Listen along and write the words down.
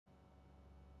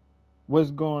What's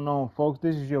going on, folks?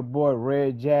 This is your boy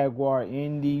Red Jaguar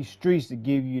in these streets to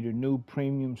give you the new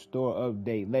premium store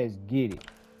update. Let's get it.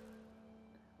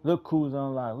 Look who's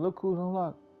unlocked. Look who's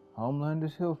unlocked.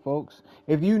 Homelanders Hill, folks.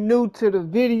 If you new to the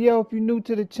video, if you new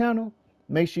to the channel,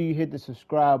 make sure you hit the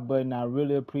subscribe button. I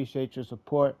really appreciate your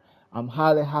support. I'm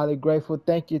highly grateful.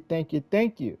 Thank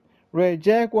you. Red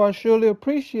Jaguar surely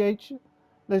appreciate you.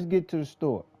 Let's get to the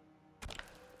store.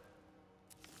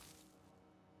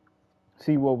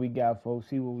 See what we got,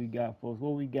 folks. What we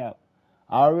got?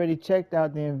 I already checked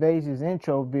out the Invasions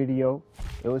intro video.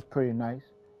 It was pretty nice.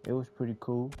 It was pretty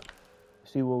cool.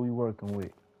 See what we working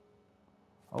with.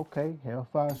 Okay,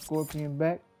 Hellfire Scorpion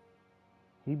back.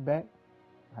 He back.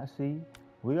 I see.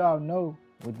 We all know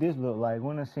what this look like.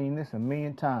 We done seen this a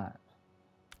million times.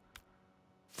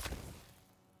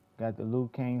 Got the Liu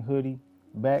Kang hoodie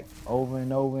back over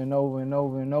and over.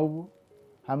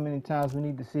 How many times we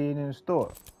need to see it in the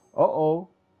store? Uh-oh.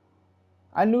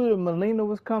 I knew the Melina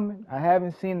was coming. I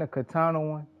haven't seen the Katana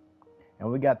one.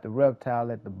 And we got the reptile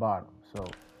at the bottom. So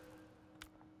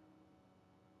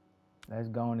let's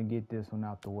go on and get this one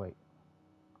out the way.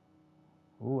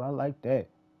 Ooh, I like that.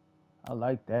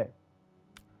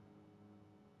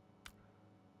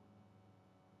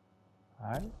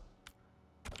 Alright.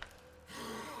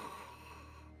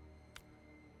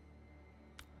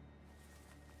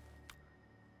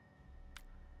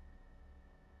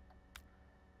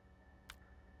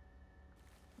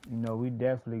 You know, we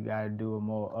definitely got to do a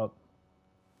more up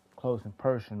close and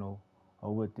personal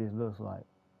of what this looks like.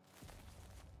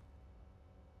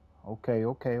 Okay.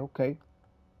 Alright,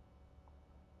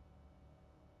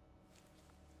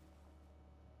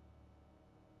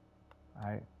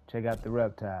 check out the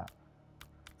reptile.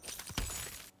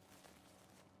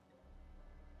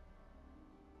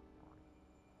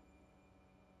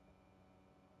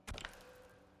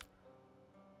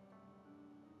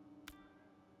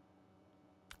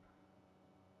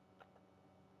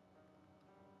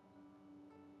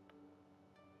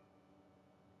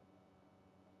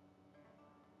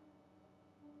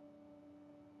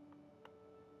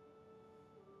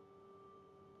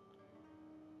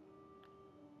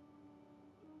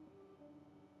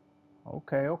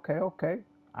 Okay.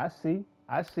 I see.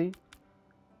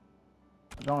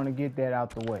 Going to get that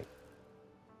out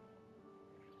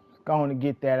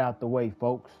the way.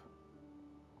 Folks.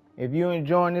 If you're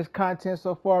enjoying this content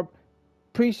so far,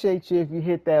 appreciate you if you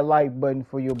hit that like button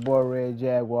for your boy Red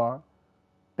Jaguar.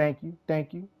 Thank you.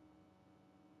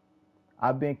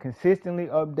 I've been consistently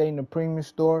updating the premium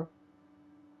store.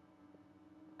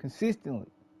 Consistently.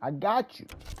 I got you.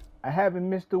 I haven't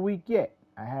missed a week yet.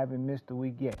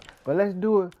 But let's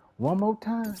do it one more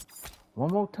time.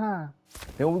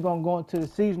 Then we're going to go into the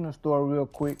seasonal store real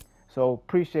quick. So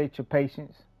appreciate your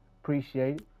patience.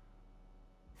 Appreciate it.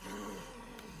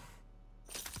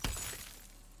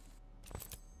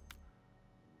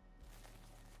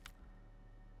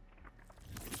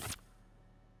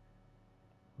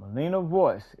 Melina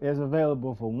Voice is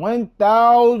available for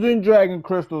 1,000 Dragon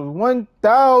Crystals.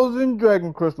 1,000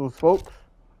 Dragon Crystals, folks.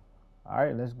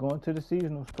 Alright, let's go into the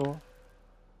seasonal store.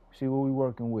 See what we're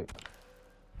working with.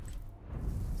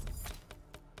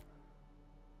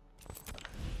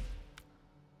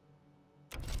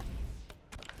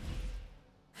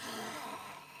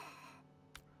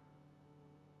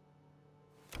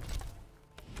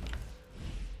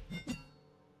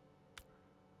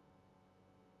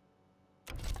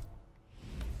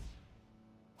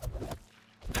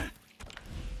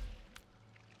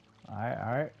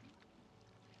 Alright.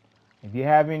 If you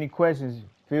have any questions,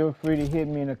 feel free to hit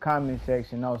me in the comment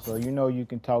section also. You know you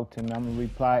can talk to me. I'm going to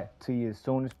reply to you as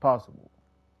soon as possible.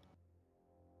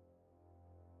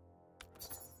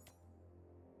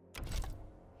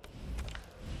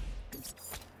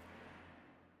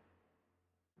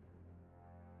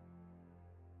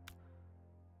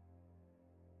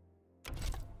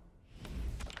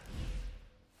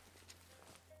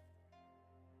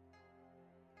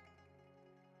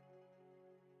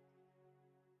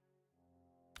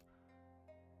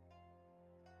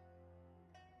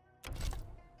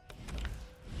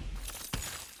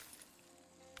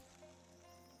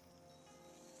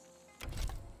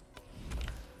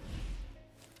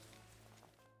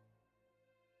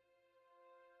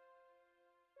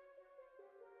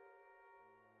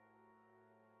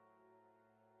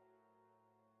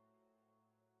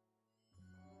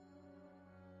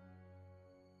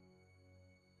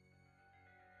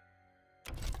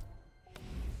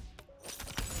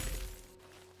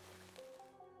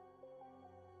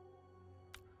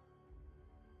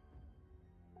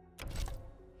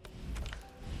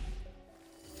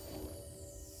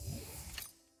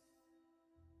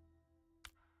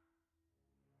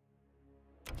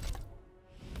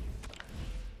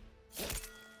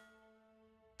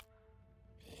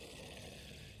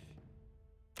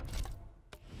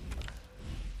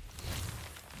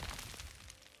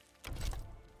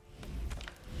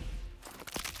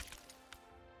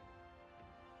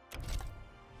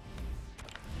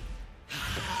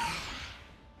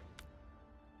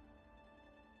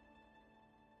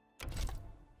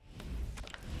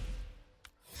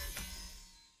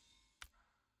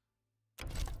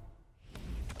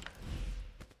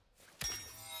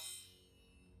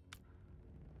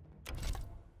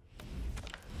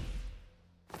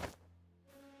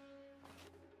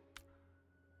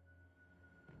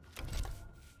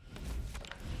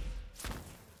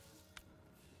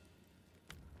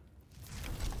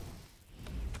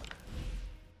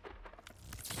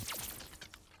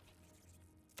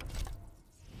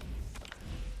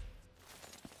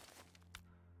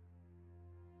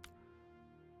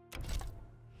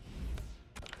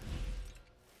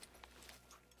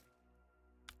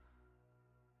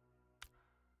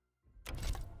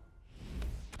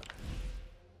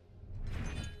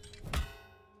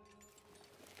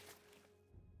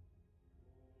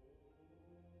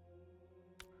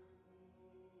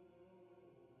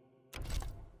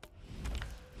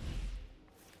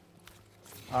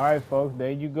 All right, folks,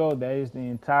 there you go. That is the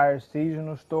entire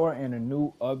seasonal store and a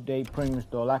new update premium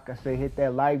store. Like I said, hit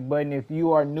that like button. If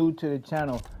you are new to the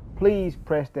channel, please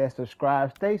press that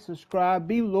subscribe. Stay subscribed.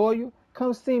 Be loyal.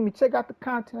 Come see me. Check out the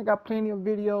content. I got plenty of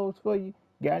videos for you.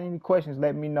 Got any questions,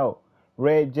 let me know.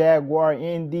 Red Jaguar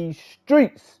in these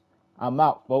streets. I'm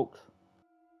out, folks.